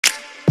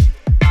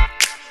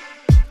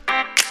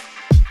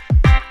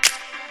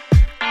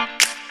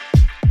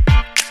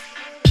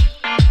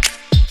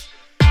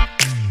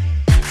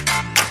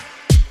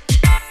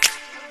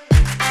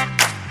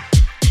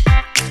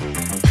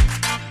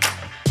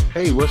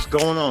Hey, what's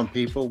going on,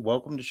 people?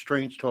 Welcome to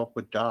Strange Talk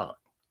with Doc.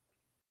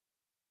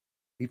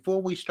 Before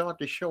we start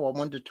the show, I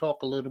wanted to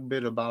talk a little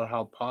bit about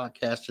how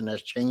podcasting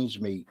has changed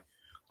me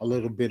a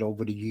little bit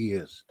over the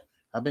years.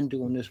 I've been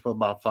doing this for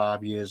about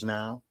 5 years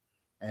now,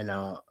 and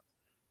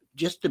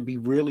just to be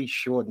really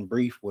short and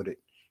brief with it,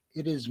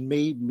 it has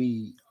made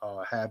me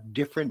have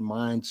different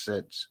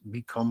mindsets,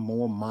 become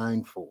more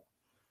mindful,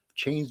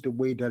 change the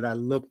way that I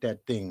looked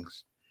at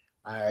things.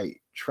 I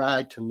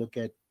tried to look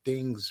at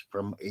things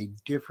from a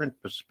different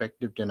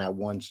perspective than I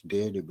once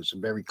did. It was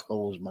very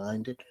closed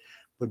minded.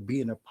 But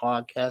being a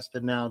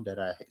podcaster now that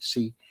I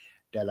see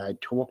that I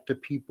talk to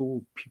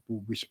people,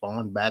 people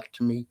respond back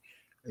to me.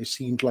 It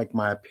seems like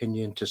my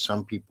opinion to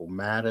some people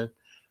matter.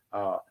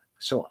 Uh,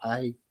 so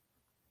I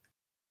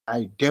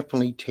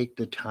definitely take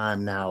the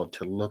time now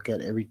to look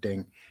at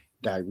everything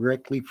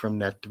directly from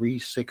that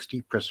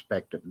 360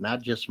 perspective,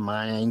 not just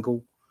my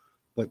angle,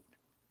 but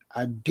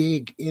I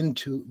dig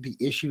into the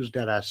issues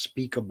that I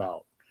speak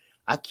about.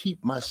 I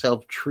keep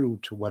myself true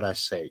to what I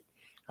say.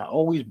 I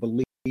always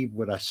believe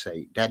what I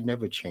say. That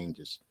never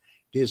changes.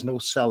 There's no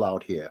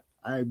sellout here.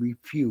 I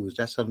refuse.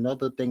 That's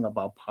another thing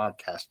about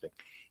podcasting.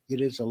 It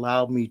has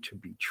allowed me to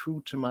be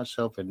true to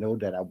myself and know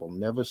that I will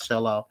never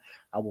sell out.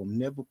 I will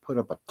never put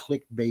up a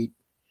clickbait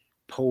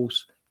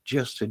post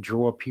just to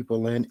draw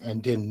people in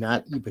and then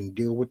not even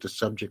deal with the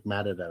subject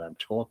matter that I'm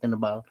talking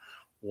about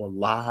or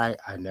lie.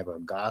 I never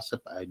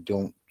gossip. I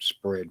don't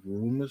spread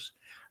rumors.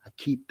 I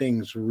keep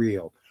things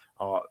real.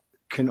 Uh,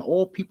 can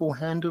all people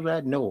handle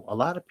that? No. A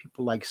lot of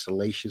people like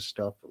salacious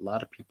stuff. A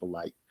lot of people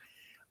like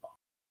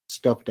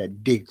stuff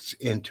that digs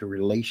into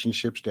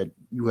relationships that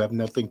you have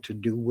nothing to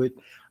do with.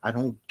 I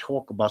don't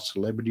talk about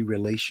celebrity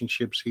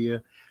relationships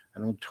here.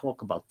 I don't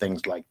talk about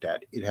things like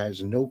that. It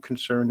has no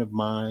concern of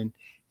mine.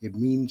 It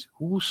means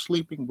who's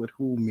sleeping with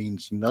who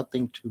means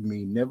nothing to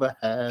me, never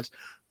has,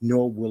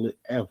 nor will it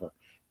ever.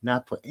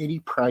 Not for any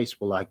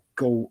price will I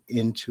go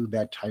into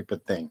that type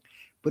of thing.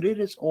 But it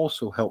has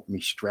also helped me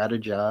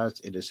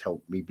strategize. It has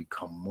helped me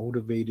become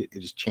motivated.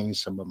 It has changed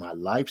some of my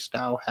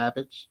lifestyle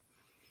habits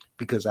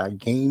because I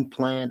game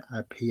plan,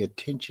 I pay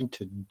attention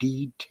to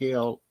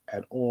detail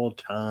at all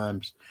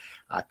times.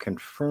 I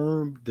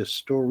confirm the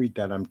story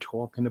that I'm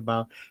talking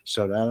about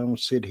so that I don't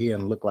sit here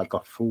and look like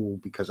a fool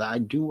because I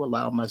do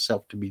allow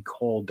myself to be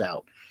called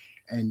out.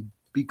 And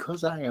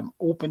because I am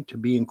open to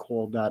being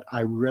called out,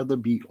 I rather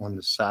be on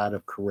the side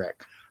of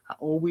correct. I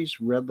always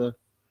rather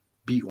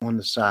be on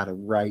the side of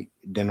right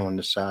than on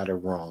the side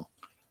of wrong.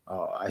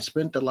 I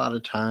spent a lot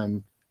of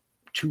time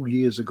 2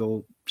 years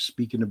ago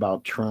speaking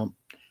about Trump.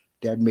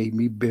 That made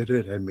me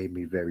bitter. That made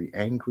me very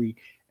angry.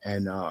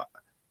 And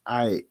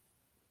I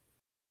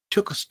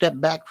took a step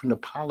back from the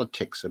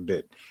politics a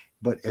bit.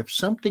 But if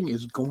something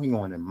is going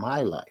on in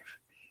my life,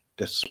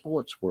 the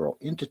sports world,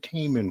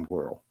 entertainment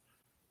world,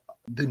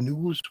 the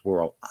news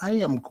world, I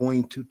am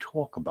going to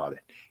talk about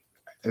it.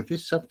 If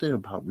it's something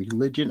about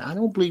religion, I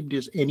don't believe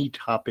there's any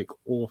topic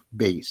off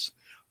base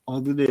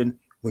other than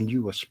when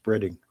you are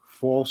spreading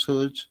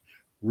falsehoods,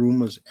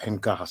 rumors,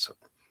 and gossip.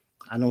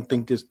 I don't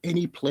think there's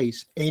any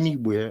place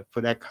anywhere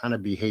for that kind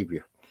of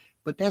behavior.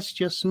 But that's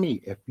just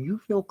me. If you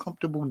feel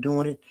comfortable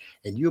doing it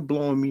and you're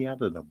blowing me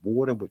out of the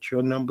water with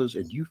your numbers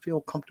and you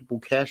feel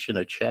comfortable cashing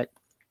a check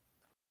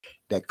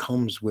that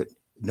comes with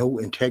no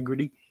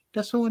integrity,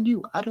 that's on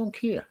you. I don't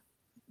care.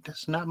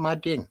 That's not my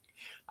thing.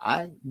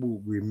 I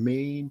will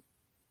remain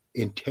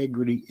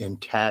integrity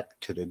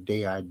intact to the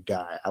day I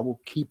die. I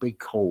will keep a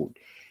code.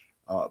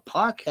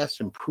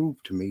 Podcasting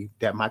proved to me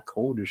that my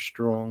code is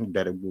strong,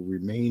 that it will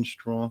remain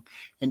strong,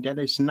 and that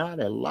it's not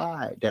a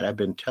lie that I've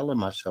been telling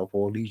myself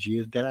all these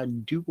years that I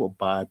do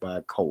abide by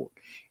a code.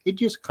 It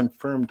just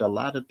confirmed a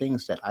lot of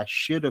things that I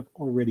should have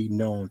already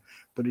known,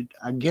 but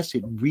I guess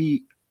it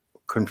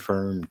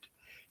reconfirmed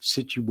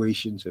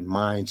situations and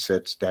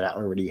mindsets that I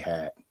already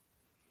had.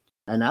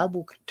 And I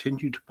will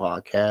continue to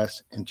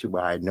podcast until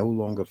I no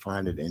longer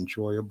find it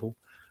enjoyable.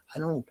 I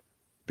don't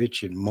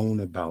bitch and moan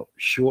about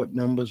short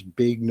numbers,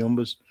 big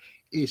numbers.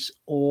 It's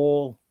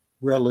all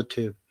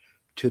relative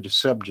to the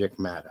subject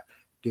matter.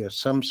 There are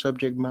some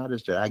subject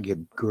matters that I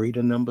get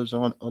greater numbers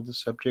on, other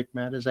subject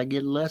matters I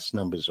get less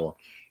numbers on.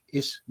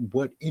 It's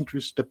what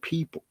interests the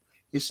people.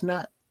 It's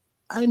not,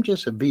 I'm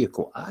just a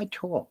vehicle. I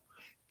talk,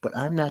 but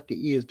I'm not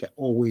the ears that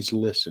always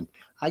listen.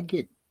 I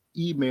get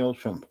emails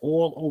from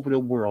all over the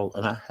world,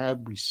 and I have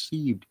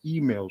received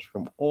emails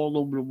from all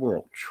over the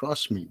world.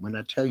 Trust me when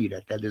I tell you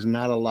that that is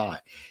not a lie.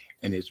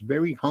 And it's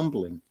very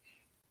humbling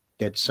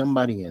that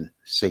somebody in,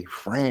 say,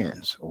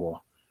 France or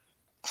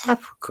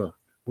Africa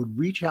would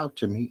reach out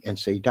to me and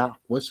say, Doc,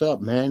 what's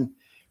up, man?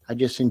 I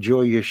just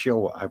enjoy your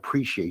show. I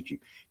appreciate you.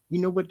 You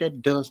know what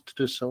that does to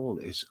the soul?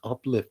 It's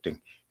uplifting,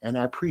 and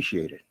I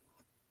appreciate it.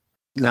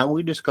 Now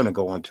we're just going to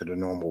go on to the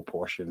normal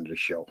portion of the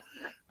show.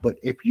 But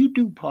if you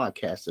do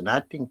podcasting,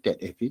 I think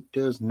that if it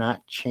does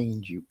not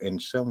change you in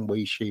some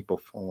way, shape, or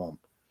form,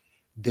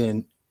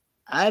 then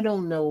I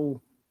don't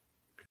know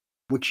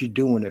what you're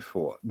doing it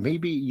for.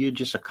 Maybe you're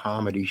just a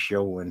comedy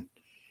show and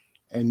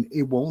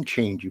it won't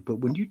change you. But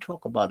when you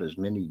talk about as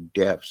many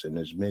deaths and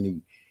as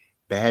many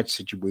bad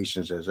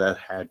situations as I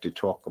had to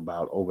talk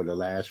about over the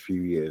last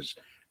few years,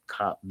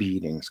 cop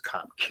beatings,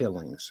 cop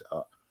killings,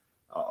 uh,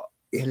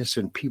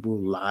 innocent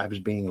people's lives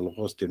being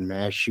lost in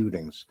mass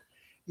shootings,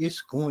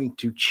 it's going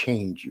to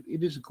change you.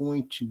 It is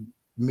going to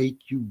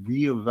make you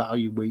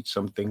reevaluate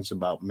some things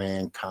about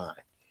mankind.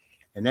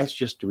 And that's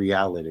just the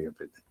reality of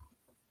it.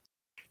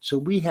 So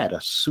we had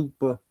a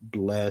super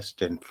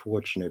blessed and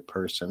fortunate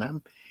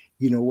person.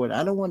 You know what?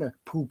 I don't want to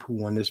poo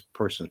poo on this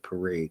person's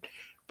parade,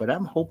 but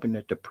I'm hoping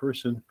that the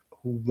person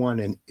who won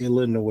in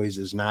Illinois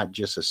is not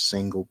just a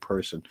single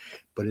person,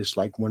 but it's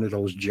like one of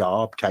those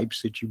job type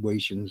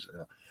situations,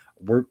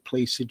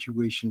 workplace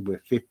situation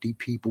where 50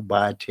 people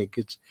buy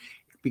tickets,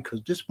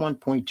 because this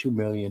 1.2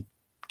 million,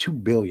 2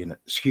 billion,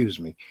 excuse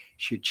me,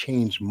 should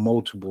change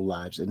multiple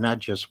lives and not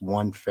just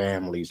one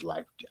family's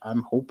life.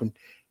 I'm hoping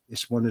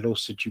it's one of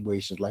those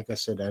situations. Like I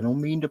said, I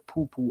don't mean to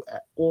poo poo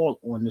at all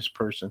on this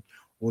person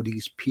or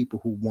these people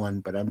who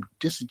won, but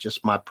this is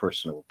just my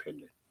personal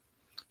opinion.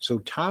 So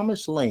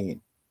Thomas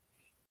Lane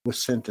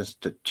was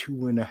sentenced to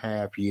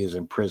 2.5 years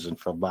in prison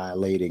for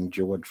violating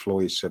George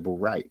Floyd's civil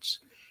rights.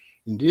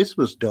 And this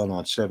was done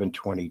on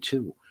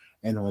 7/22.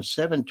 And on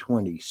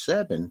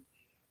 7/27,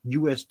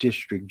 U.S.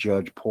 District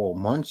Judge Paul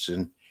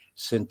Munson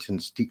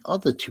sentenced the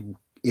other two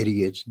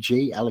idiots,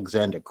 J.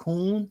 Alexander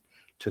Kuhn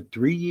to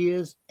 3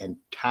 years and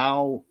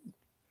Tyao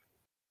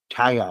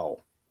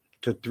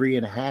to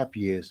 3.5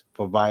 years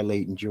for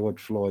violating George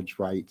Floyd's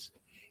rights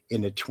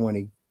in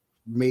the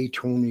May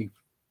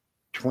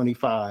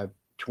 2025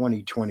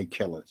 2020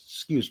 killings.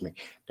 Excuse me.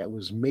 That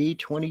was May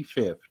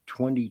 25th,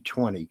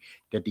 2020,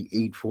 that the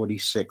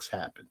 846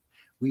 happened.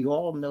 We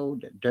all know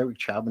that Derek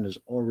Chauvin has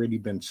already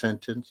been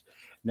sentenced.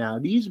 Now,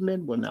 these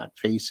men were not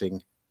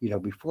facing,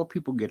 before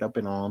people get up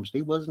in arms,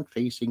 they wasn't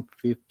facing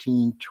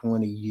 15,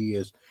 20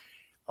 years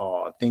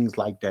or things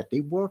like that.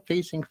 They were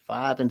facing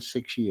 5 and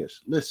 6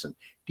 years. Listen,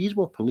 these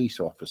were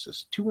police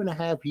officers.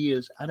 2.5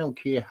 years, I don't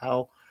care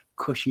how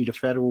cushy the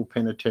federal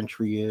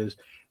penitentiary is,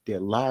 their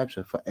lives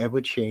are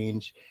forever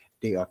changed.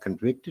 They are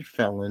convicted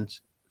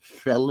felons.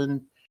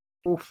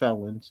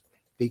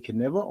 They can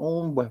never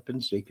own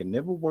weapons. They can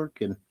never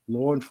work in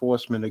law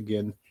enforcement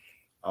again.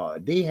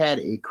 They had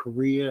a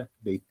career.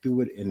 They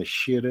threw it in the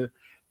shitter.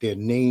 Their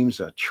names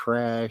are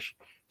trash.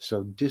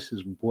 So this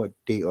is what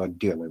they are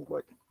dealing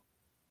with.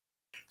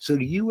 So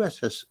the U.S.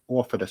 has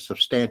offered a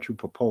substantial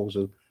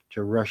proposal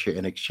to Russia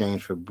in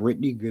exchange for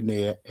Brittany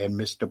Griner and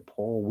Mr.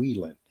 Paul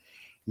Whelan.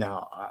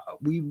 Now,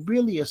 we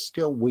really are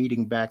still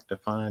waiting back to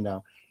find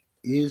out,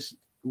 is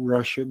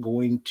Russia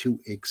going to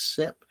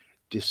accept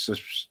this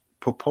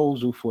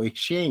proposal for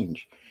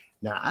exchange?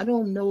 Now, I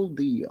don't know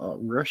the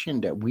Russian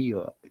that we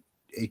are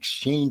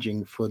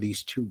exchanging for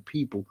these two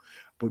people,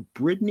 but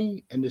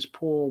Brittany and this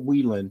Paul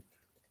Whelan,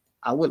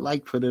 I would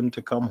like for them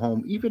to come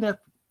home, even if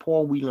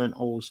Paul Whelan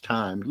owes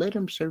time. Let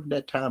him serve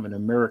that time in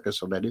America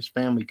so that his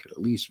family could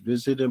at least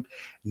visit him,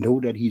 know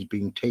that he's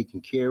being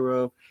taken care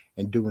of,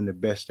 and doing the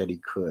best that he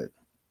could.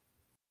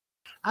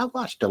 I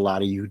watched a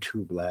lot of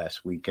YouTube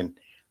last week, and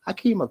I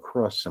came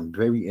across some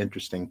very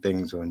interesting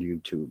things on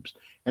YouTube.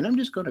 And I'm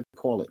just going to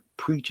call it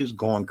Preachers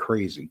Gone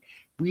Crazy.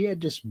 We had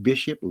this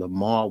Bishop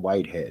Lamar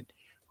Whitehead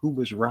who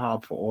was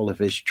robbed for all of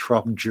his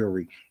truck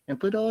jewelry. And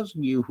for those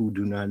of you who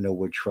do not know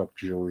what truck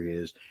jewelry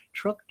is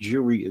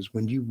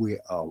when you wear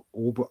an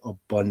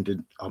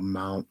overabundant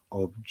amount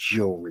of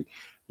jewelry,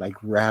 like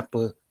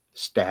rapper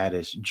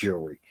status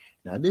jewelry.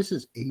 Now, this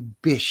is a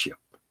bishop,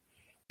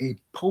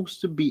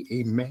 supposed to be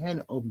a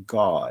man of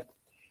God,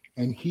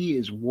 and he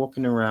is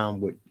walking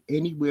around with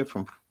anywhere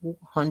from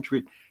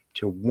 $400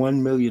 to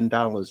 $1 million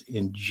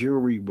in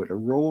jewelry with a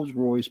Rolls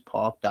Royce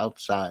parked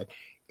outside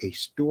a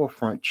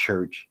storefront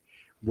church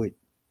with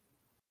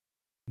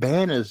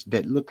banners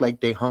that look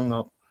like they hung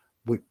up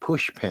with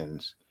push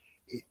pins.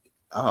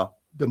 The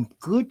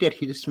good that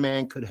this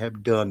man could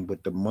have done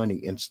with the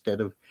money instead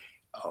of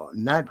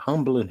not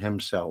humbling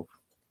himself.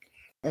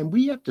 And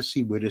we have to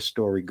see where this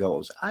story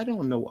goes. I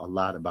don't know a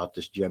lot about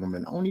this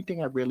gentleman. The only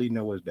thing I really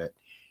know is that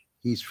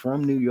he's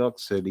from New York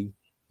City.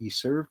 He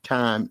served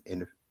time in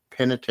the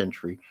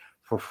penitentiary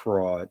for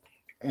fraud.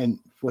 And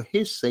for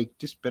his sake,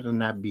 this better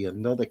not be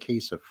another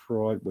case of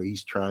fraud where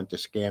he's trying to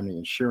scam the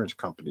insurance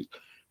companies.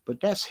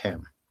 But that's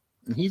him.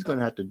 And he's going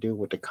to have to deal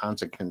with the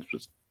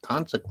consequences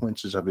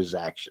of his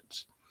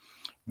actions.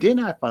 Then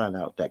I found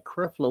out that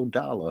Creflo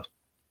Dollar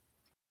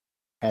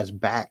has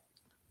backtracked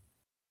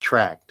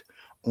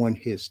on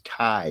his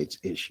tithes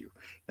issue.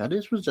 Now,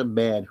 this was a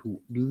man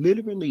who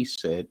literally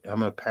said, I'm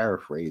going to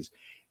paraphrase,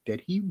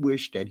 that he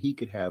wished that he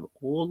could have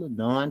all the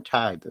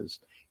non-tithers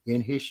in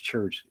his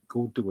church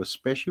go through a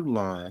special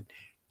line,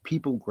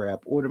 people grab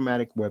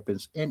automatic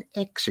weapons and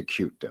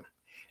execute them.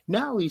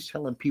 Now he's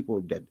telling people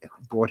that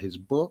brought his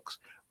books,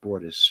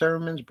 brought his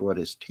sermons, brought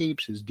his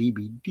tapes, his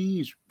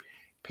DVDs,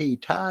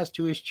 paid tithes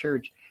to his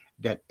church,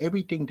 that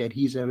everything that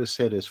he's ever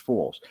said is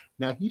false.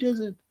 Now, he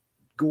doesn't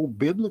go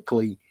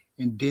biblically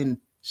and then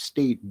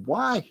state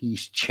why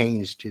he's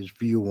changed his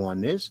view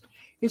on this.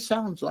 It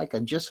sounds like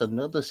just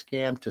another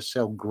scam to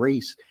sell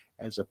grace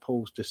as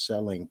opposed to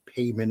selling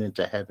payment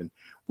into heaven,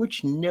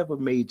 which never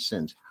made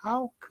sense.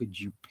 How could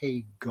you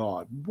pay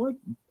God? What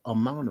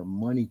amount of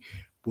money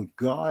would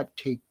God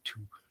take to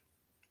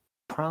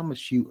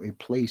promise you a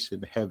place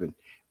in heaven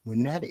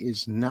when that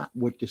is not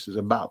what this is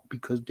about?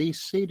 Because they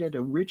say that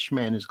a rich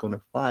man is going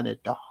to find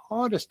it the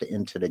hardest to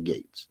enter the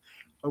gates.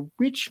 A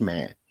rich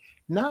man,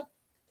 not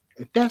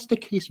if that's the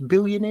case,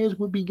 billionaires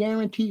would be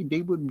guaranteed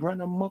they would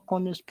run amok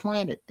on this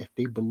planet if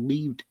they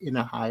believed in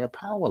a higher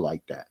power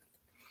like that.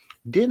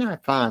 Then I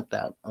found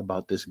out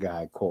about this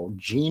guy called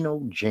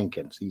Geno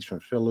Jenkins. He's from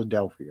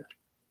Philadelphia.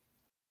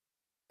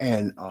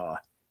 And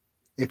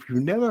if you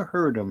never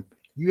heard him,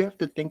 you have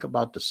to think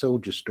about the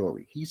Soldier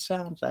Story. He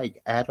sounds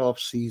like Adolf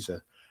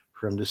Caesar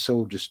from the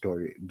Soldier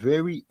Story.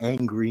 Very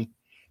angry,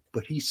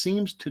 but he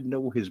seems to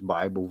know his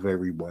Bible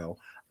very well.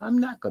 I'm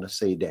not going to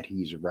say that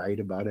he's right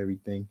about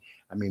everything.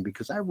 I mean,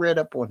 because I read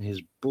up on his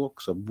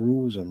books of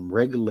rules and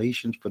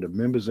regulations for the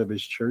members of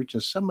his church,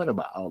 and some of them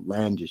are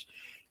outlandish.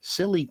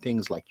 Silly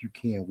things like you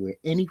can't wear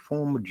any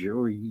form of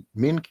jewelry.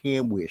 Men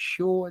can't wear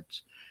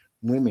shorts.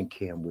 Women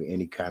can't wear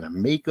any kind of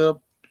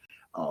makeup.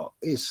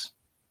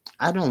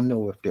 I don't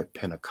know if they're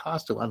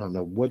Pentecostal. I don't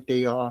know what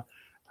they are.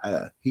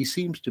 He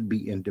seems to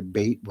be in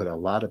debate with a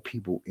lot of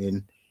people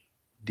in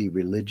the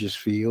religious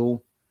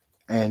field.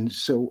 And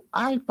so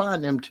I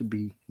find them to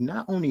be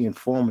not only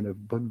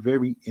informative, but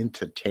very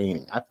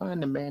entertaining. I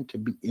find the man to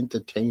be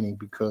entertaining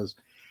because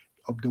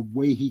of the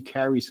way he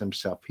carries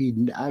himself.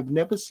 I've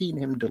never seen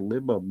him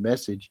deliver a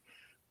message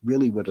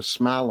really with a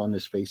smile on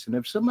his face. And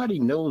if somebody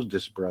knows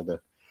this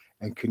brother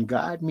and can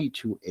guide me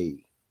to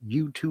a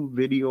YouTube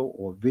video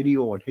or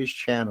video on his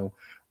channel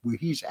where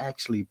he's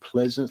actually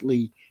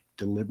pleasantly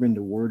delivering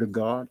the word of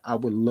God, I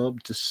would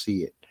love to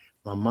see it.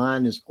 My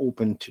mind is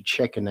open to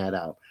checking that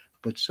out.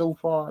 But so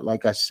far,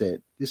 like I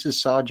said, this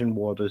is Sergeant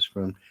Waters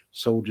from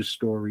Soldier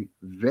Story.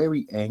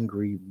 Very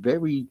angry,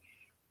 very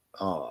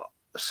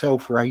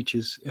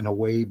self-righteous in a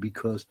way,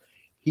 because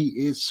he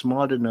is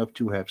smart enough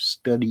to have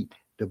studied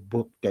the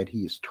book that he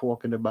is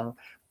talking about,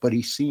 but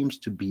he seems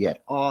to be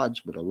at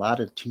odds with a lot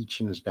of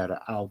teachings that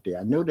are out there.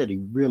 I know that he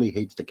really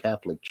hates the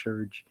Catholic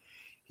Church.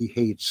 He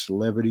hates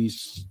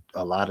celebrities,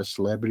 a lot of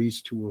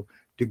celebrities to a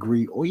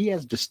degree, or he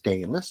has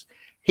disdain.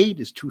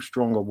 Hate is too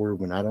strong a word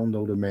when I don't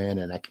know the man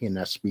and I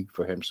cannot speak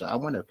for him. So I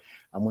want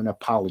to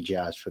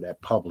apologize for that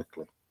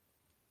publicly.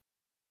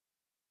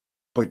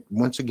 But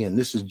once again,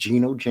 this is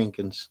Geno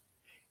Jenkins.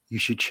 You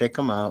should check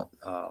him out.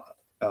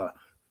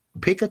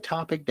 Pick a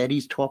topic that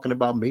he's talking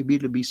about. Maybe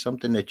it'll be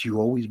something that you've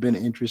always been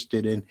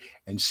interested in,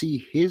 and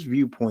see his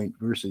viewpoint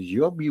versus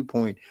your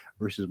viewpoint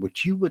versus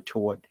what you were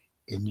taught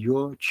in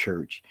your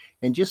church,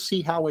 and just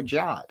see how it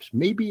jives.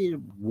 Maybe it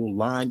will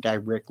line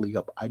directly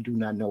up. I do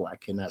not know. I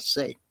cannot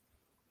say.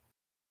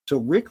 So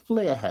Ric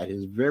Flair had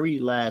his very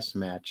last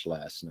match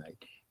last night,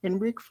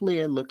 and Ric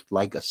Flair looked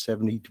like a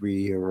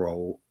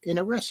 73-year-old in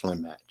a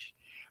wrestling match.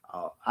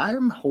 I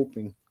am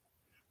hoping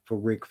for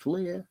Ric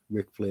Flair,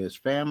 Ric Flair's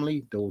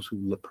family, those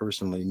who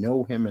personally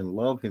know him and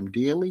love him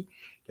dearly,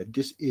 that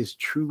this is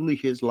truly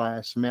his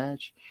last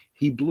match.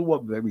 He blew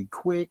up very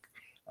quick.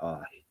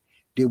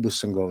 There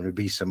was going to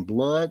be some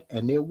blood,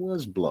 and there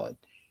was blood.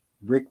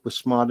 Rick was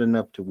smart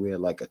enough to wear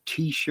like a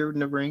T-shirt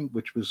in the ring,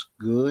 which was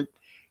good.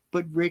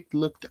 But Rick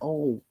looked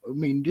old. I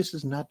mean, this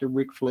is not the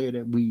Ric Flair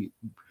that we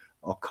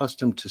are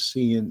accustomed to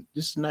seeing.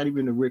 This is not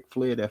even the Ric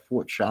Flair that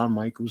fought Shawn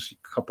Michaels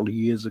a couple of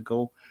years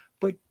ago.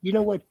 But you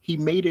know what? He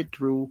made it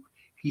through.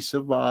 He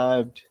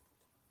survived.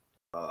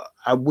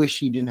 I wish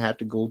he didn't have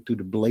to go through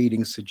the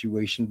blading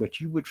situation,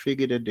 but you would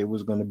figure that there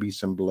was going to be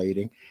some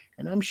blading.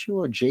 And I'm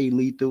sure Jay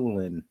Lethal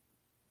and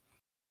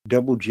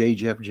Double J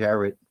Jeff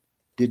Jarrett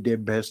did their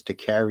best to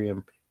carry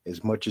him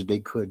as much as they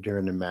could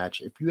during the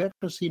match. If you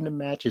haven't seen the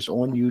match, it's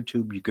on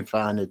YouTube. You can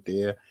find it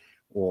there.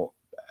 Or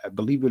I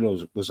believe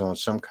it was on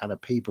some kind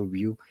of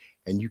pay-per-view,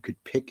 and you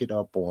could pick it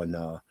up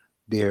on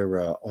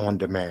their on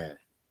demand.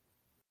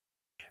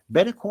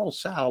 Better Call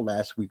Saul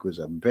last week was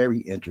a very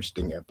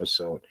interesting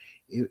episode.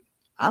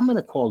 I'm going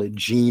to call it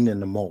Gene in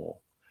the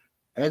Mall.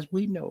 As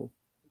we know,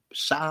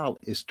 Saul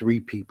is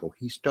three people.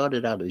 He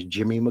started out as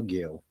Jimmy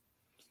McGill.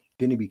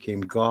 Then he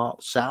became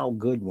Saul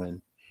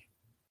Goodwin.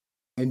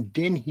 And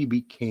then he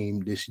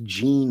became this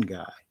Gene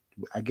guy.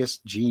 I guess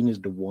Gene is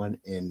the one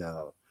in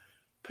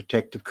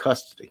protective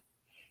custody.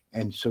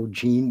 And so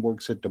Gene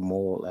works at the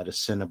mall at a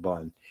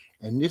Cinnabon.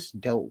 And this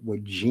dealt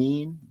with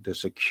Gene, the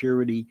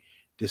security,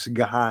 this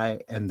guy,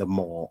 and the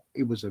mall.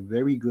 It was a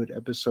very good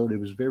episode. It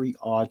was very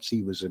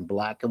artsy. It was in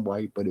black and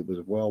white, but it was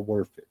well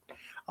worth it.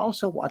 I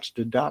also watched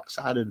The Dark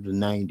Side of the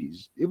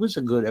 90s. It was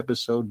a good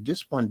episode.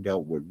 This one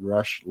dealt with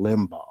Rush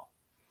Limbaugh.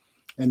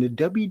 And the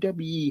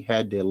WWE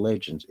had their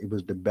legends. It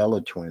was the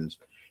Bella Twins.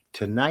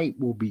 Tonight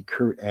will be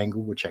Kurt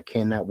Angle, which I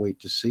cannot wait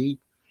to see.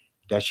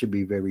 That should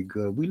be very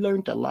good. We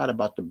learned a lot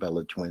about the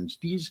Bella Twins.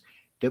 These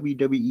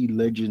WWE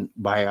Legend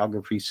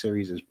biography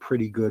series is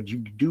pretty good. You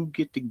do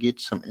get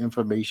some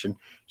information,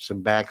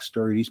 some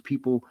backstory. These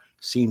people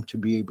seem to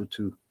be able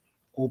to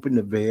opened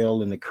the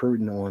veil and the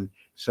curtain on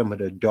some of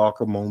the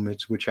darker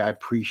moments, which I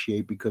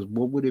appreciate because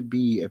what would it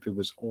be if it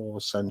was all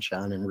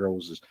sunshine and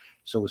roses?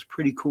 So it's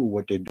pretty cool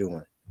what they're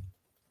doing.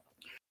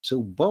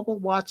 So Bubba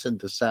Watson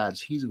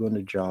decides he's going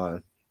to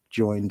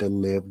join the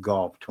Live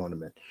Golf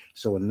Tournament.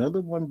 So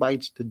another one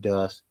bites the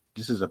dust.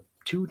 This is a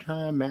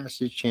two-time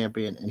Masters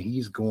champion, and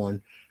he's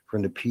going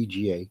from the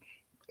PGA.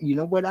 You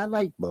know what? I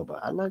like Bubba.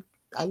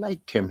 I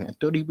liked him. I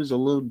thought he was a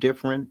little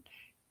different.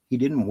 He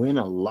didn't win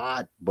a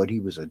lot, but he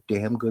was a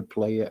damn good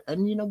player.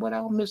 And you know what?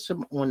 I'll miss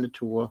him on the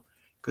tour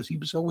because he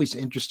was always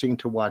interesting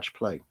to watch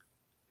play.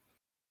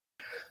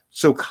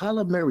 So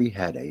Kyler Murray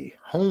had a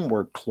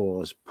homework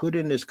clause put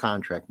in his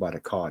contract by the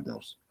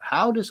Cardinals.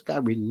 How this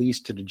got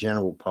released to the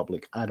general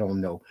public, I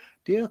don't know.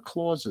 There are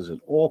clauses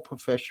in all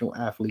professional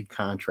athlete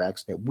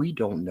contracts that we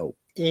don't know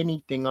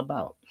anything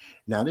about.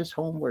 Now, this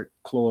homework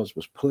clause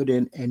was put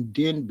in, and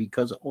then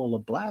because of all the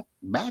black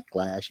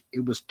backlash,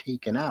 it was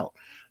taken out.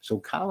 So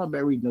Kyler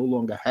Murray no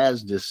longer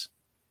has this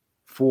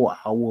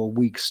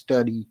 4-hour-a-week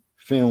study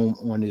film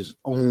on his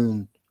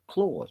own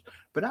clause.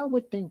 But I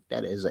would think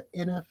that as an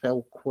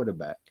NFL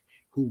quarterback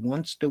who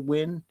wants to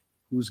win,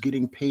 who's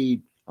getting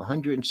paid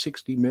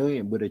 160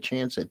 million with a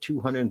chance at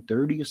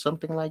 230 or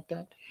something like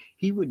that,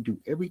 he would do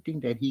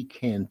everything that he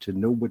can to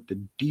know what the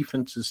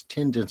defense's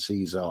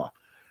tendencies are.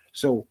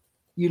 So,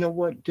 you know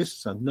what? This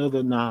is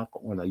another knock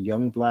on a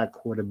young black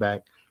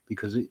quarterback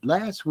because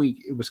last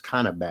week it was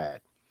kind of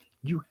bad.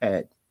 You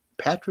had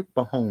Patrick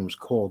Mahomes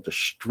called the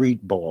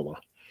street baller.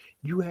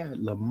 You had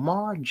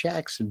Lamar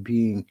Jackson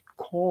being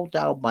called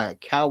out by a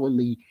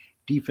cowardly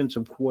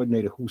defensive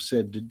coordinator who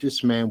said that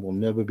this man will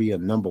never be a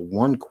number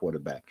one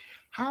quarterback.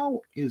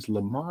 How is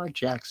Lamar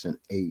Jackson,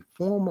 a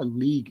former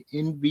league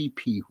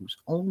MVP who's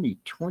only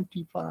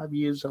 25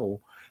 years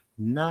old,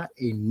 not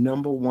a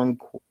number one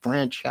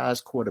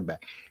franchise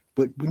quarterback?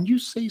 But when you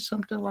say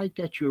something like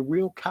that, you're a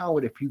real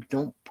coward if you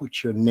don't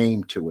put your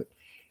name to it.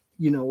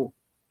 You know,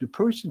 the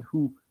person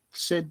who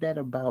said that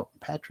about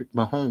Patrick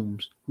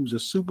Mahomes, who's a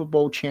Super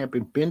Bowl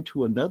champion, been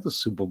to another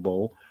Super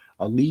Bowl,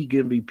 a league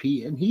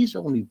MVP, and he's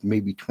only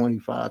maybe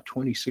 25,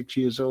 26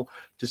 years old,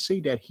 to say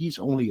that he's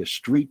only a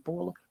street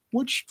baller.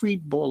 What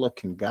street baller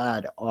can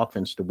guide the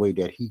offense the way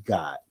that he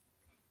got?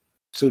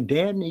 So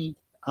Danny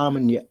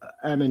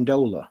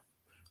Amendola,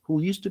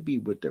 who used to be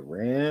with the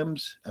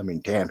Rams, I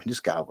mean, damn, he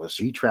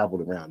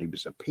traveled around. He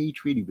was a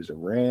Patriot, he was a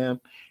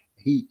Ram.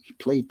 He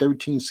played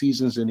 13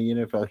 seasons in the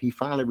NFL. He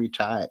finally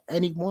retired,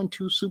 and he won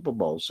 2 Super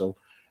Bowls. So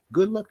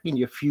good luck in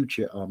your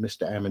future,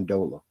 Mr.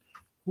 Amendola.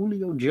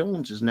 Julio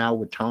Jones is now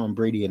with Tom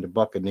Brady and the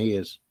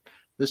Buccaneers.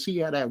 Let's see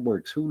how that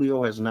works.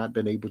 Julio has not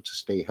been able to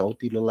stay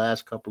healthy the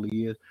last couple of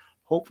years.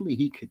 Hopefully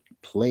he could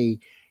play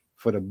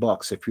for the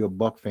Bucs. If you're a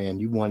Buck fan,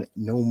 you want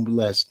no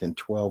less than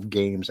 12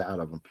 games out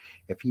of him.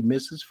 If he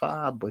misses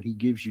 5, but he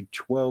gives you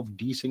 12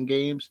 decent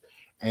games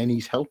and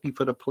he's healthy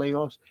for the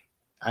playoffs,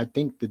 I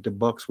think that the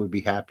Bucs would be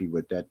happy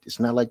with that. It's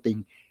not like they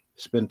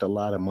spent a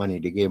lot of money.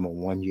 They gave him a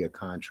 1-year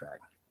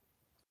contract.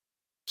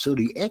 So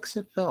the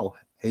XFL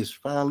has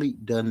finally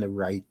done the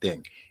right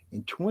thing.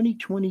 In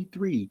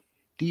 2023,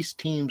 these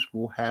teams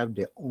will have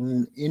their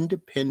own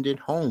independent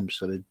homes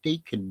so that they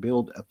can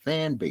build a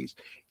fan base.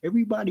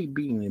 Everybody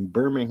being in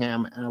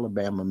Birmingham,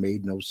 Alabama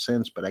made no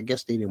sense, but I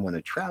guess they didn't want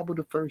to travel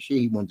the first year.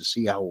 He wanted to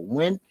see how it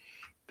went.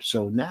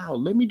 So now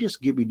let me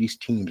just give you these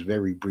teams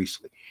very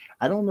briefly.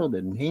 I don't know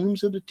the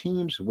names of the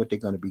teams or what they're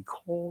going to be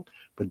called,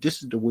 but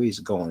this is the way it's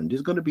going.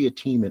 There's going to be a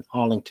team in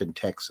Arlington,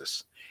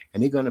 Texas,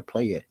 and they're going to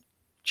play at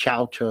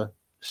Chowta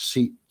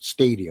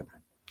Stadium.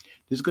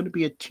 There's going to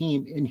be a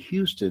team in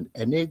Houston,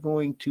 and they're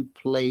going to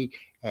play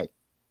at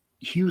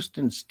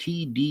Houston's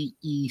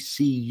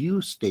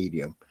TDECU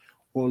Stadium.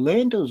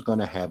 Orlando's going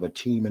to have a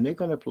team, and they're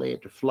going to play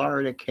at the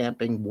Florida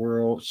Camping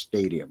World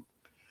Stadium.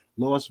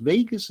 Las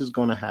Vegas is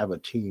going to have a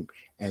team,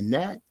 and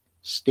that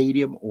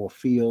stadium or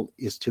field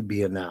is to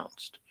be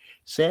announced.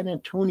 San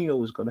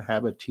Antonio is going to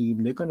have a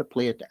team. They're going to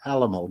play at the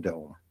Alamo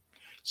Dome.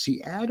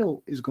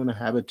 Seattle is going to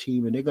have a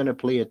team, and they're going to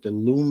play at the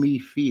Lume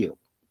Field.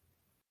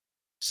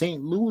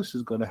 St. Louis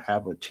is going to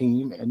have a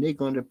team, and they're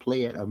going to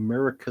play at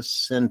America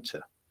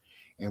Center.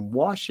 And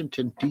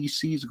Washington,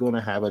 D.C. is going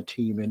to have a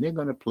team, and they're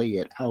going to play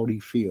at Audi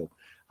Field.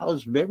 I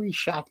was very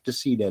shocked to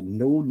see that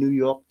no New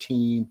York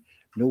team,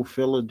 no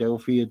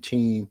Philadelphia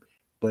team,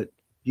 but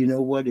you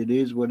know what? It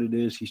is what it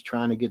is. He's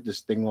trying to get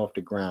this thing off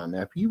the ground.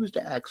 Now, if he was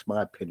to ask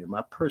my opinion,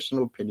 my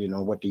personal opinion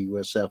on what the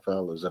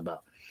USFL is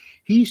about,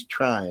 he's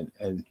trying,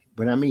 and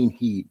when I mean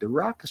The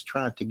Rock is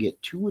trying to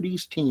get 2 of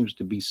these teams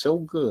to be so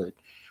good,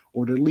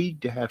 or the league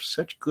to have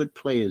such good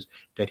players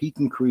that he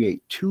can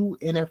create 2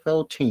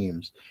 NFL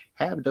teams,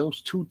 have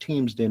those 2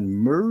 teams then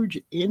merge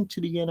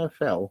into the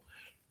NFL,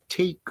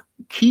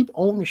 keep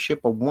ownership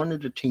of one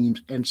of the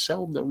teams and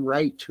sell the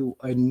right to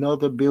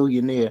another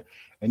billionaire,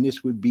 and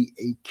this would be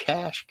a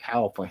cash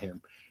cow for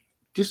him.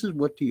 This is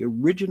what the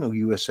original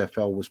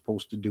USFL was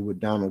supposed to do with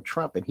Donald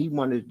Trump, and he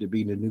wanted it to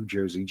be the New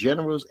Jersey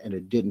Generals, and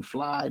it didn't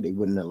fly. They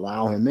wouldn't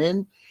allow him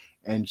in,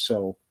 and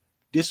so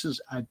this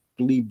is, I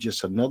believe,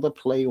 just another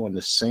play on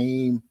the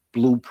same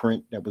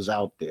blueprint that was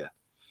out there.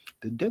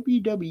 The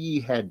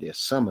WWE had their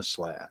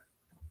SummerSlam,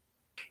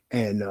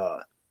 and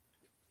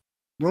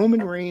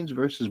Roman Reigns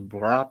versus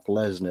Brock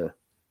Lesnar,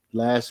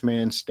 last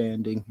man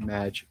standing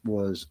match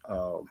was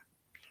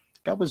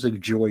that was a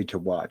joy to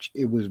watch.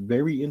 It was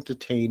very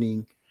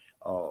entertaining.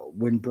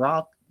 When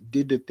Brock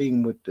did the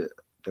thing with the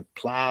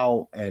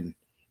plow and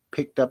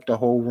picked up the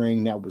whole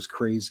ring, that was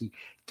crazy.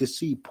 To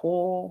see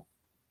Paul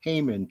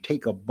Heyman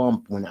take a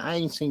bump when I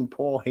ain't seen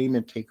Paul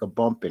Heyman take a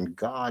bump in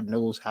God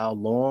knows how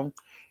long,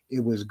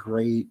 it was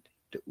great.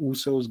 The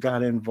Usos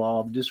got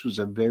involved. This was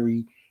a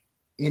very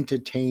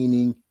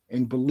entertaining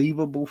and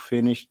believable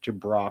finish to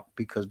Brock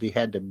because they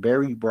had to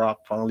bury Brock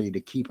finally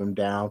to keep him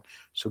down.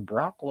 So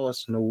Brock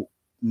lost no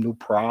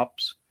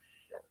props.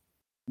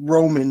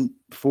 Roman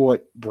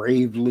fought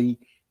bravely.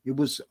 It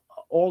was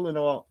all in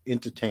all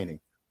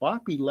entertaining.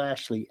 Bobby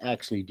Lashley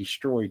actually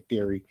destroyed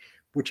Theory,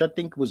 which I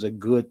think was a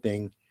good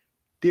thing.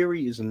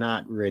 Theory is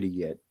not ready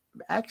yet.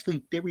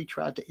 Actually, Theory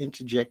tried to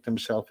interject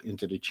himself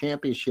into the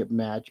championship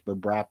match, but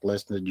Brock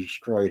Lesnar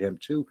destroyed him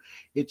too.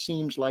 It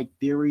seems like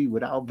Theory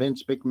without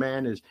Vince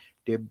McMahon is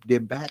they're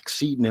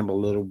backseating him a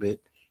little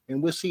bit,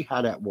 and we'll see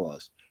how that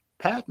was.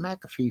 Pat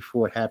McAfee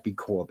fought Happy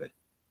Corbin.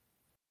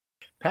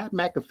 Pat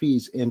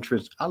McAfee's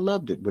entrance, I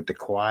loved it with the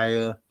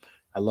choir.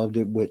 I loved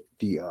it with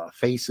the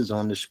faces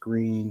on the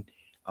screen.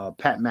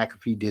 Pat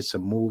McAfee did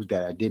some moves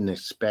that I didn't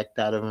expect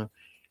out of him.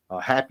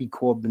 Happy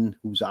Corbin,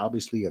 who's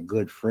obviously a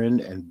good friend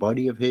and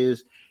buddy of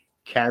his,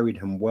 carried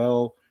him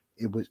well.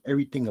 It was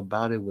everything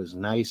about it was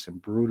nice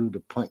and brutal. The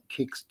punt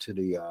kicks to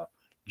the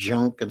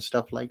junk and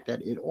stuff like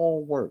that. It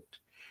all worked.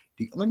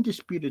 The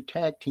Undisputed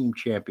Tag Team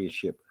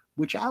Championship,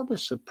 which I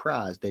was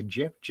surprised that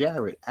Jeff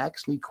Jarrett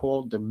actually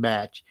called the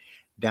match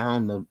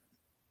down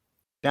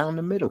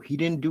the middle. He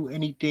didn't do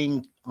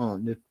anything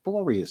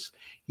nefarious.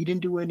 He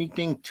didn't do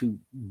anything to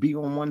be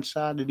on one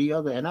side or the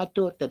other. And I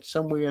thought that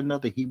some way or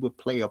another he would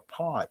play a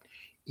part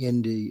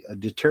in the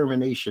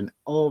determination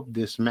of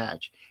this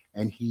match.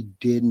 And he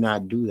did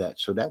not do that.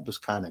 So that was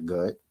kind of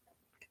good.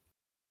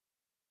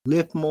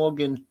 Liv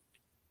Morgan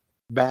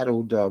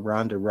battled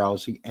Ronda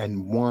Rousey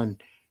and won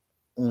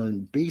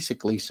on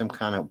basically some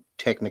kind of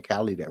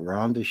technicality that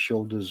Ronda's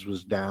shoulders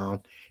was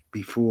down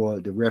before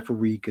the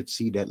referee could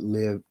see that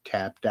Liv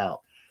tapped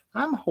out.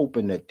 I'm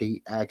hoping that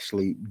they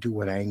actually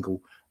do an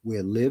angle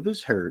where Liv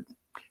is hurt.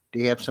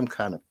 They have some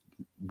kind of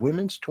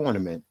women's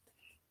tournament,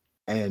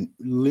 and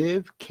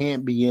Liv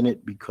can't be in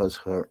it because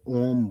her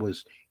arm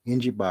was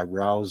injured by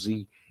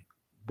Rousey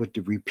with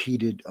the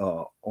repeated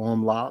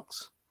arm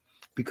locks.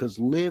 Because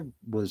Liv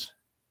was,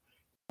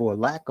 for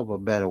lack of a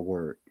better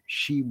word,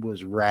 she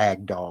was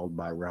ragdolled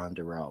by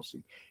Ronda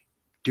Rousey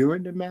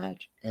during the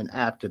match and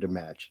after the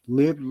match.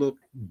 Liv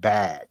looked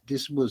bad.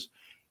 This was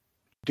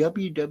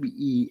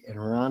WWE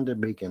and Ronda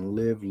making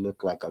Liv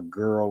look like a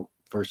girl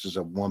versus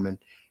a woman,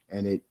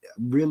 and it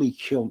really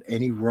killed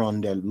any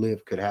run that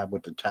Liv could have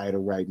with the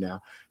title right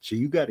now. So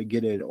you got to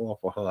get it off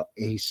of her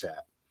ASAP.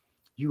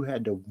 You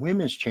had the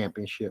Women's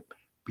Championship,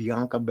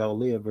 Bianca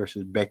Belair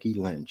versus Becky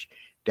Lynch.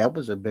 That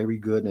was a very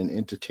good and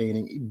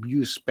entertaining.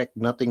 You expect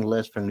nothing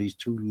less from these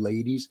two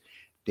ladies.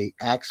 They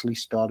actually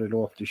started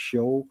off the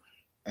show.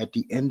 At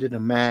the end of the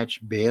match,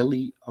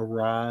 Bayley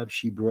arrived.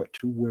 She brought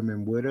two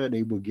women with her.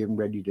 They were getting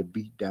ready to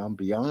beat down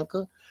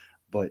Bianca,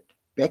 but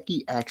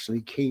Becky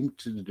actually came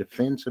to the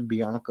defense of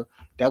Bianca.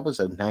 That was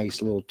a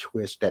nice little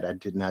twist that I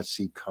did not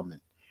see coming.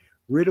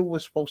 Riddle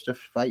was supposed to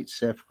fight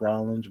Seth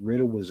Rollins.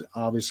 Riddle was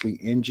obviously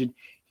injured.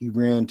 He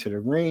ran to the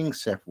ring.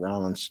 Seth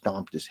Rollins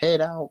stomped his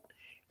head out,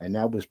 and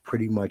that was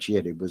pretty much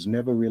it. It was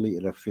never really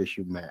an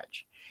official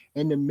match.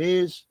 And The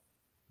Miz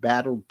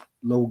battled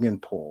Logan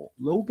Paul.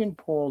 Logan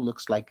Paul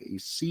looks like a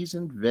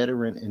seasoned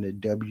veteran in the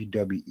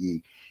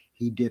WWE.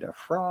 He did a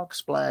frog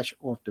splash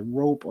off the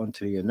rope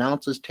onto the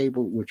announcer's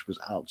table, which was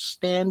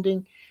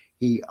outstanding.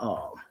 He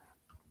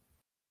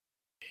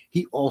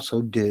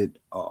also did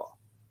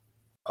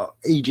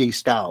AJ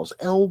Styles'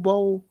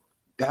 elbow.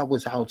 That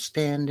was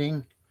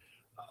outstanding.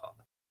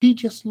 He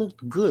just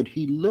looked good.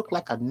 He looked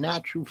like a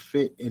natural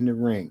fit in the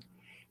ring.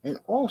 And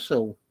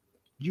also,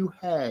 you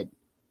had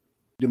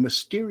the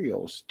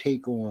Mysterios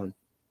take on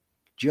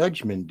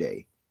Judgment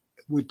Day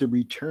with the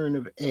return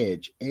of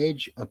Edge.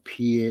 Edge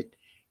appeared,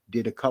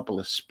 did a couple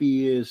of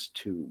spears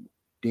to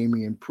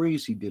Damian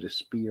Priest. He did a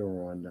spear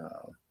on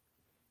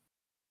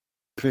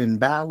Finn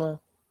Balor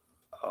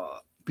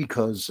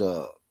because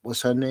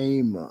what's her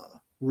name?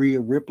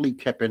 Rhea Ripley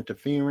kept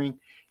interfering.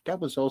 That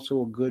was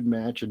also a good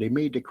match, and they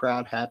made the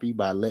crowd happy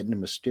by letting the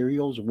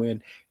Mysterios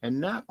win.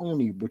 And not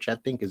only, which I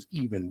think is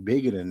even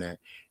bigger than that,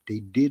 they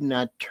did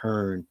not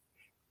turn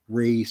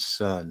Ray's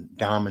son,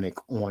 Dominic,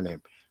 on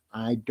him.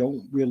 I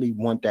don't really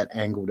want that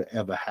angle to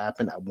ever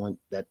happen. I want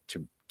that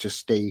to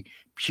stay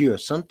pure.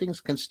 Some things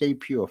can stay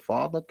pure.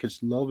 Father could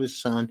love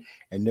his son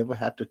and never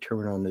have to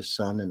turn on his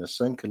son, and a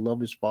son could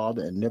love his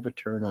father and never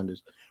turn on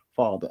his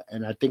father.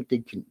 And I think they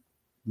can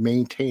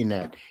maintain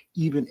that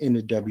even in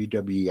the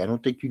WWE. I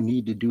don't think you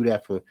need to do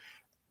that for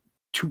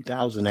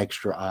 2,000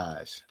 extra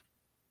eyes.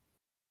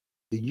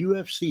 The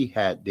UFC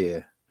had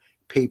their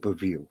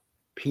pay-per-view,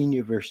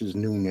 Pena versus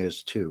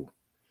Nunes 2.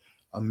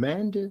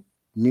 Amanda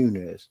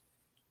Nunes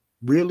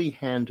really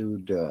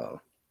handled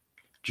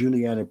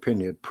Juliana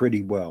Pena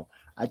pretty well.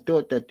 I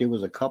thought that there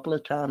was a couple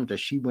of times that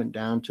she went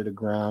down to the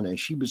ground and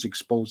she was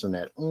exposing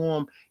that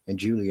arm, and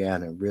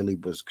Juliana really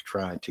was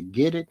trying to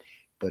get it,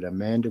 but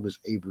Amanda was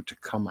able to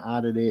come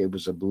out of there. It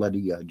was a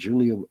bloody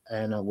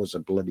Juliana was a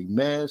bloody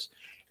mess,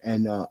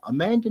 and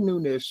Amanda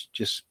Nunes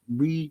just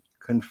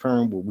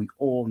reconfirmed what we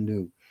all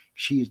knew.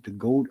 She is the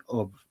goat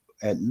of,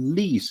 at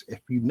least if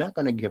you're not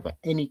going to give her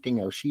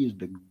anything else, she is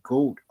the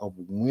goat of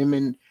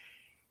women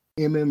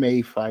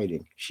MMA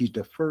fighting. She's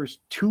the first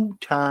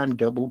two-time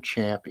double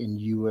champ in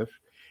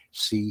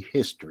UFC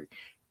history,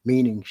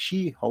 meaning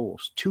she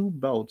holds two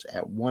belts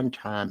at one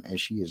time, and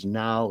she has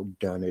now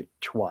done it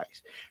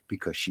twice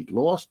because she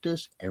lost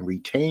this and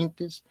retained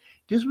this.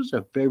 This was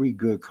a very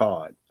good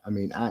card. I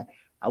mean, I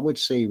would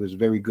say it was a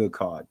very good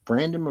card.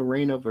 Brandon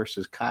Moreno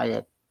versus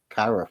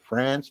Kyra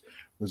France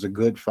was a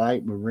good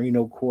fight.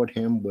 Moreno caught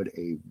him with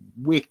a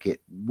wicked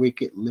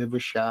liver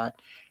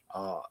shot.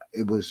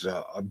 It was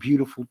a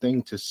beautiful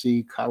thing to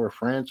see. Kyra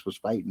France was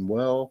fighting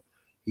well.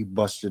 He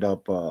busted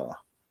up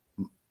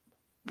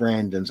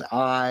Brandon's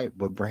eye,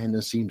 but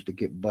Brandon seems to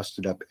get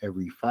busted up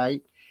every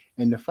fight.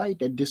 And the fight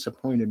that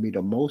disappointed me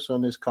the most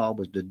on this card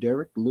was the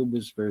Derek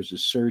Lewis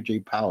versus Sergey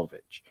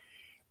Pavlovich.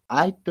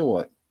 I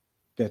thought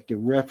that the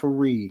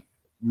referee,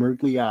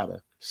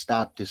 Mergliotta,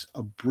 stopped this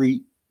a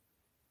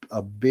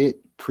bit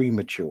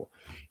premature.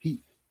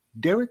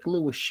 Derek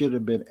Lewis should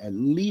have been at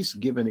least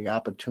given the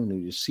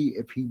opportunity to see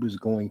if he was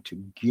going to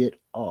get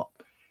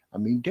up. I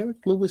mean,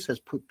 Derek Lewis has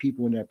put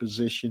people in that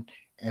position,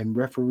 and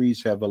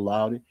referees have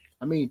allowed it.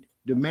 I mean,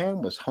 the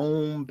man was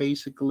home,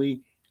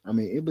 basically. I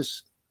mean, it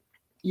was,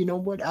 you know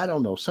what? I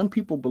don't know. Some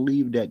people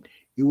believe that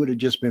it would have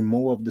just been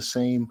more of the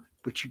same,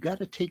 but you got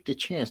to take the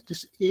chance.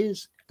 This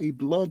is a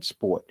blood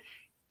sport.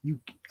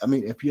 I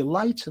mean, if your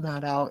lights are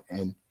not out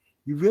and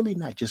you're really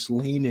not just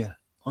laying there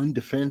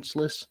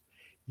undefenseless,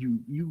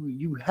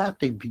 you have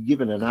to be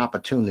given an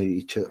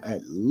opportunity to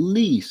at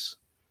least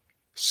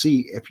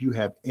see if you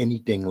have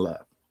anything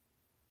left.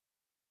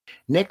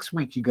 Next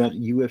week you got a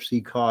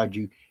UFC card,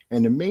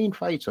 and the main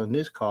fights on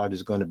this card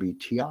is going to be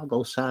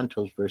Thiago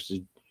Santos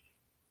versus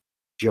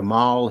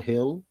Jamal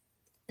Hill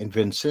and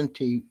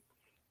Vicente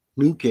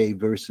Luque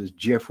versus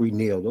Jeffrey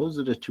Neal. Those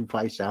are the two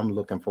fights I'm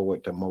looking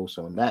forward to most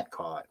on that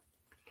card.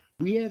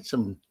 We had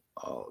some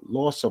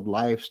loss of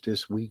lives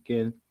this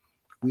weekend.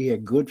 We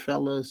had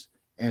Goodfellas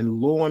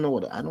and Law and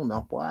Order. I don't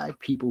know why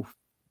people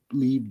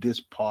leave this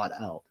part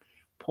out.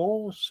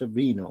 Paul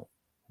Sorvino,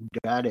 who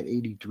died at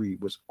 83,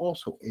 was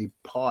also a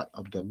part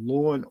of the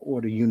Law and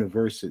Order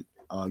universe.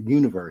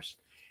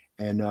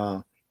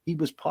 And he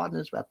was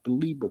partners, I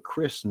believe, with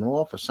Chris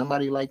North or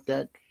somebody like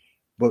that.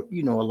 But,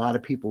 you know, a lot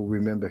of people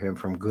remember him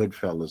from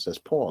Goodfellas as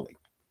Paulie.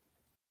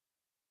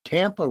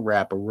 Tampa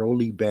rapper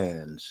Rolly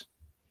Bands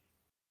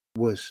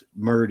was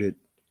murdered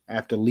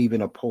after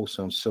leaving a post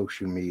on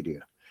social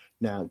media.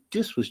 Now,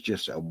 this was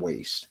just a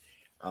waste.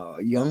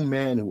 A young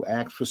man who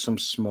asked for some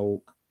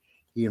smoke.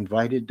 He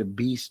invited the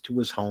Beast to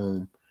his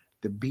home.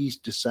 The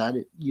Beast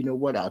decided, you know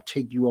what, I'll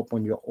take you up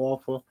on your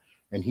offer.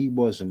 And he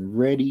wasn't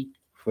ready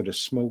for the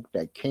smoke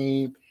that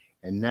came.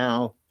 And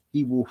now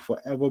he will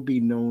forever be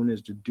known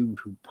as the dude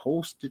who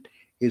posted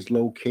his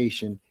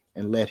location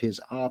and let his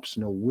ops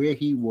know where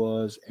he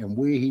was and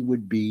where he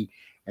would be.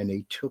 And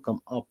they took him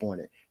up on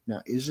it. Now,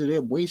 is it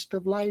a waste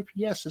of life?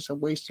 Yes, it's a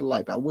waste of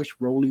life. I wish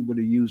Rolly would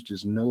have used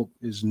his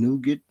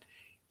nougat.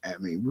 I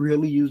mean,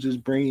 really use his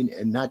brain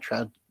and not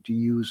try to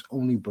use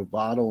only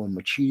bravado and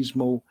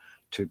machismo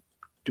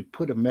to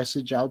put a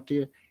message out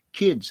there.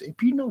 Kids,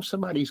 if you know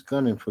somebody's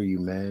gunning for you,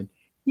 man,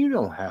 you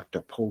don't have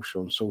to post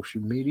on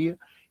social media.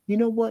 You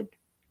know what?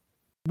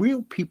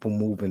 Real people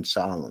move in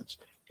silence.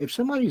 If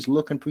somebody's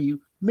looking for you,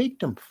 make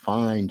them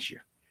find you.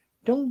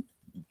 Don't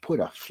put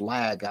a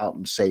flag out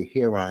and say,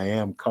 here I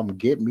am, come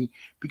get me,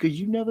 because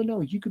you never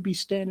know. You could be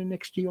standing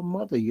next to your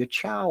mother, your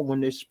child, when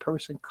this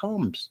person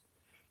comes.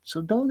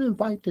 So don't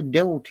invite the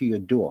devil to your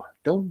door.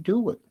 Don't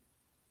do it.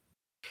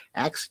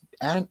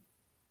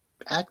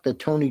 Actor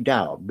Tony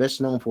Dow,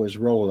 best known for his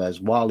role as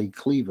Wally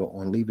Cleaver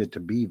on Leave It to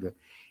Beaver,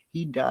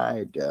 he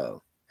died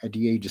at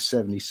the age of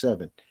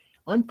 77.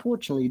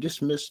 Unfortunately, this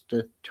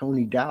Mr.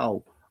 Tony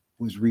Dow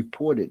was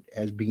reported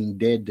as being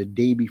dead the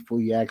day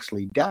before he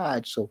actually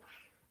died. So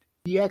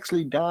he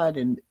actually died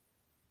in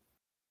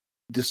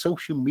the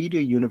social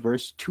media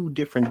universe 2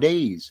 different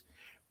days.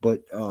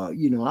 But,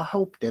 I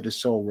hope that his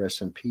soul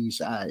rests in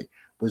peace. I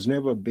was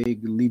never a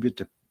big Leave It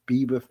to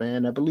Beaver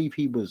fan. I believe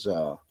he was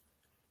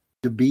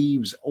the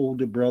Beav's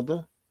older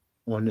brother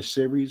on the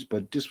series,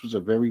 but this was a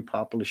very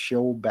popular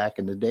show back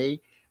in the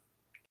day.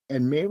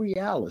 And Mary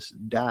Alice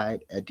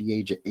died at the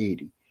age of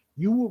 80.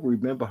 You will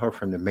remember her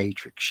from The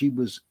Matrix. She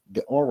was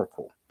the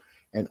Oracle.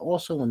 And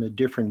also in A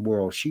Different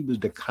World, she was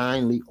the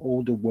kindly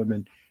older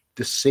woman,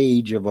 the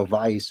sage of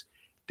advice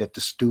that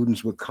the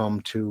students would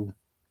come to.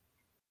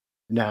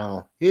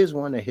 Now, here's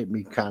one that hit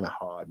me kind of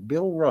hard.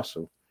 Bill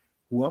Russell,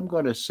 who I'm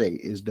going to say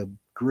is the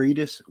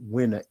greatest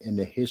winner in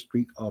the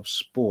history of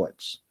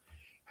sports,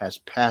 has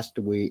passed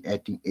away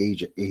at the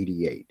age of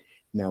 88.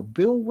 Now,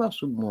 Bill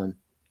Russell won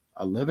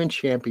 11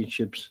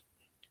 championships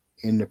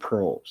in the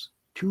pros,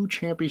 2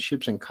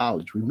 championships in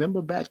college.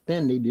 Remember back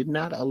then, they did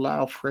not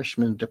allow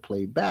freshmen to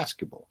play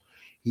basketball.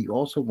 He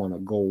also won a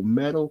gold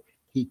medal.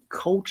 He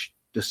coached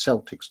the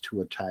Celtics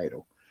to a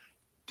title.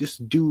 This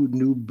dude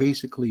knew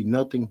basically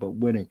nothing but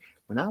winning.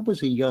 When I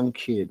was a young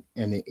kid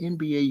and the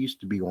NBA used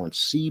to be on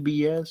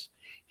CBS,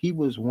 he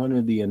was one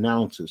of the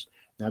announcers.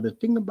 Now, the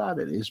thing about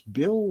it is,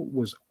 Bill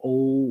was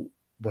old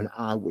when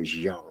I was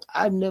young.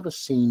 I've never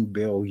seen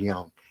Bill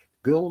young.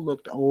 Bill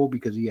looked old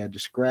because he had the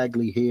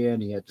scraggly hair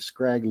and he had the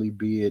scraggly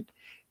beard.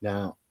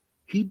 Now,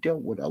 he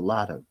dealt with a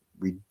lot of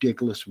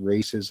ridiculous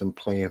racism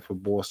playing for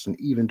Boston,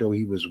 even though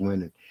he was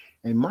winning.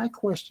 And my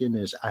question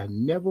is, I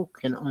never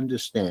can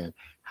understand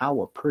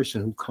how a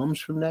person who comes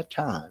from that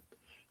time,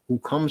 who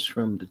comes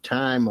from the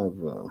time of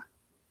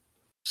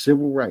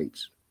civil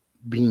rights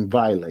being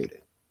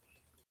violated,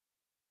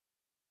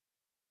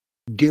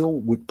 deal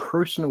with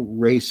personal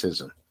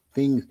racism,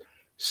 things,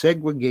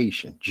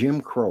 segregation,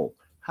 Jim Crow.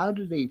 How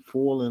do they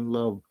fall in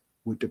love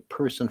with the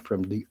person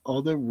from the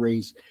other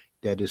race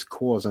that is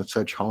causing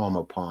such harm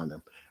upon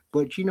them?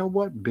 But you know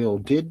what? Bill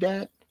did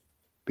that.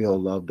 Bill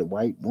loved a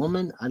white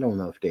woman. I don't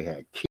know if they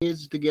had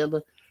kids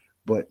together,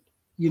 but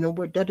you know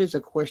what? That is a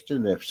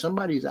question that if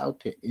somebody's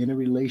out there in a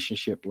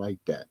relationship like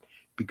that,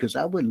 because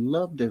I would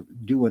love to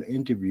do an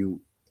interview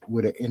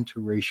with an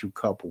interracial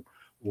couple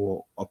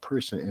or a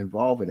person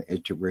involved in an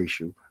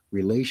interracial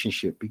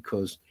relationship,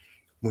 because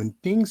when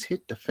things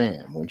hit the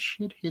fan, when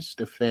shit hits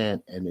the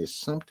fan and it's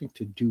something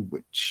to do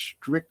with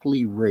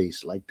strictly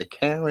race, like the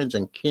Karens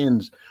and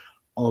Kens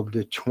of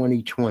the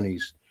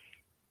 2020s,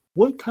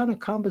 what kind of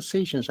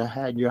conversations I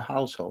had in your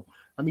household?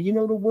 I mean,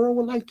 the world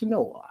would like to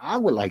know. I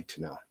would like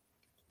to know.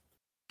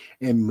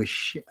 And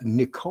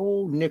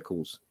Nicole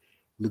Nichols,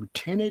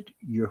 Lieutenant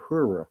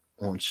Uhura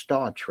on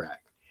Star Trek,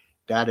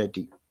 died at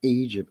the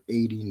age of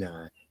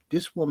 89.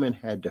 This woman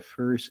had the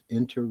first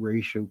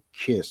interracial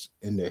kiss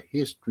in the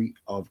history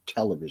of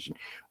television.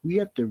 We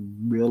have to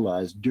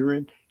realize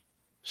during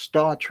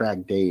Star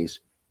Trek days,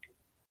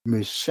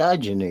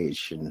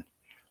 miscegenation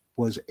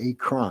was a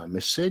crime.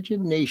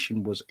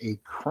 Miscegenation was a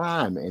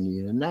crime in the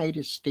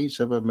United States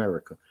of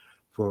America.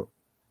 For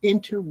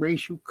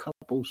interracial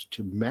couples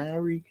to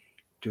marry,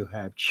 to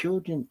have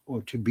children,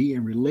 or to be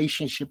in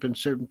relationship in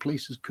certain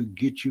places could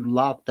get you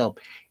locked up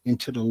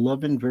into the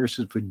Loving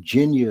versus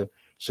Virginia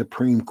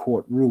Supreme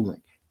Court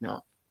ruling.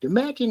 Now,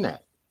 imagine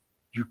that.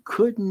 You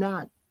could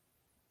not,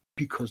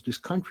 because this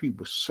country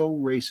was so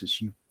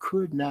racist, you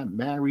could not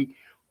marry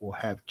or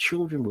have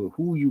children with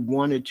who you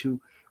wanted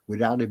to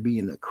without it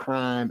being a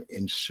crime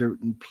in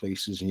certain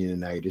places in the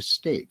United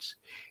States.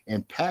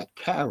 And Pat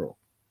Carroll,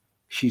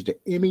 she's the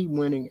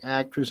Emmy-winning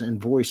actress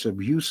and voice of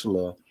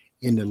Ursula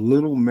in The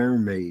Little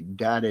Mermaid,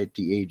 died at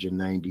the age of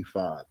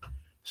 95.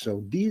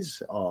 So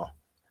these are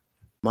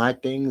my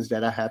things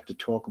that I have to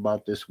talk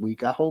about this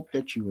week. I hope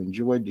that you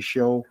enjoyed the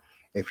show.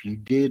 If you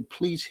did,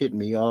 please hit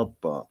me up.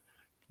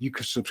 You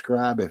can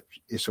subscribe if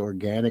it's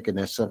organic and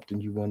that's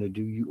something you want to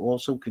do. You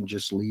also can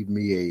just leave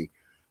me a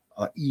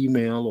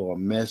email or a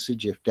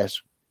message if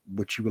that's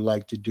what you would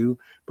like to do.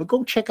 But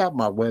go check out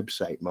my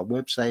website. My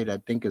website, I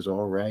think, is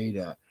all right.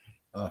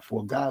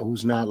 For a guy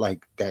who's not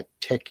like that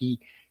techie,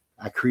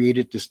 I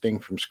created this thing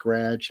from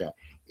scratch.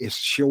 It's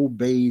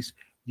show-based.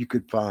 You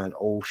could find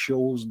old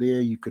shows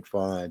there. You could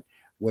find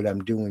what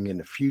I'm doing in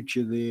the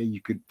future there.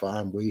 You could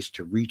find ways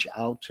to reach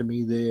out to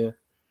me there.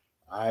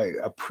 I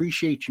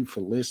appreciate you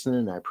for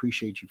listening. I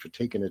appreciate you for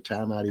taking the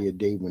time out of your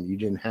day when you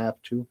didn't have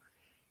to.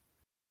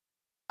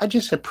 I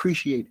just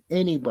appreciate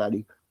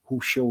anybody who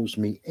shows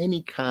me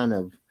any kind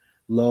of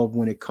love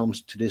when it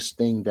comes to this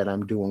thing that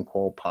I'm doing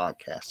called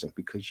podcasting,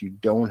 because you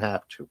don't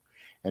have to.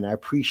 And I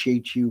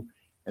appreciate you.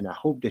 And I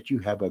hope that you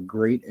have a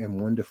great and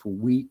wonderful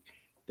week,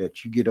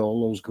 that you get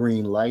all those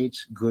green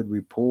lights, good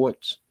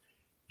reports,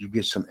 you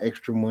get some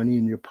extra money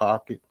in your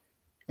pocket,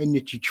 and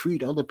that you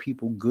treat other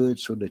people good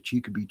so that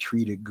you can be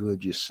treated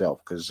good yourself,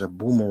 because it's a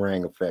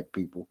boomerang effect,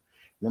 people.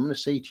 And I'm going to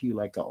say to you,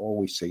 like I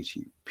always say to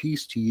you,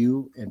 peace to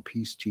you and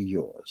peace to yours.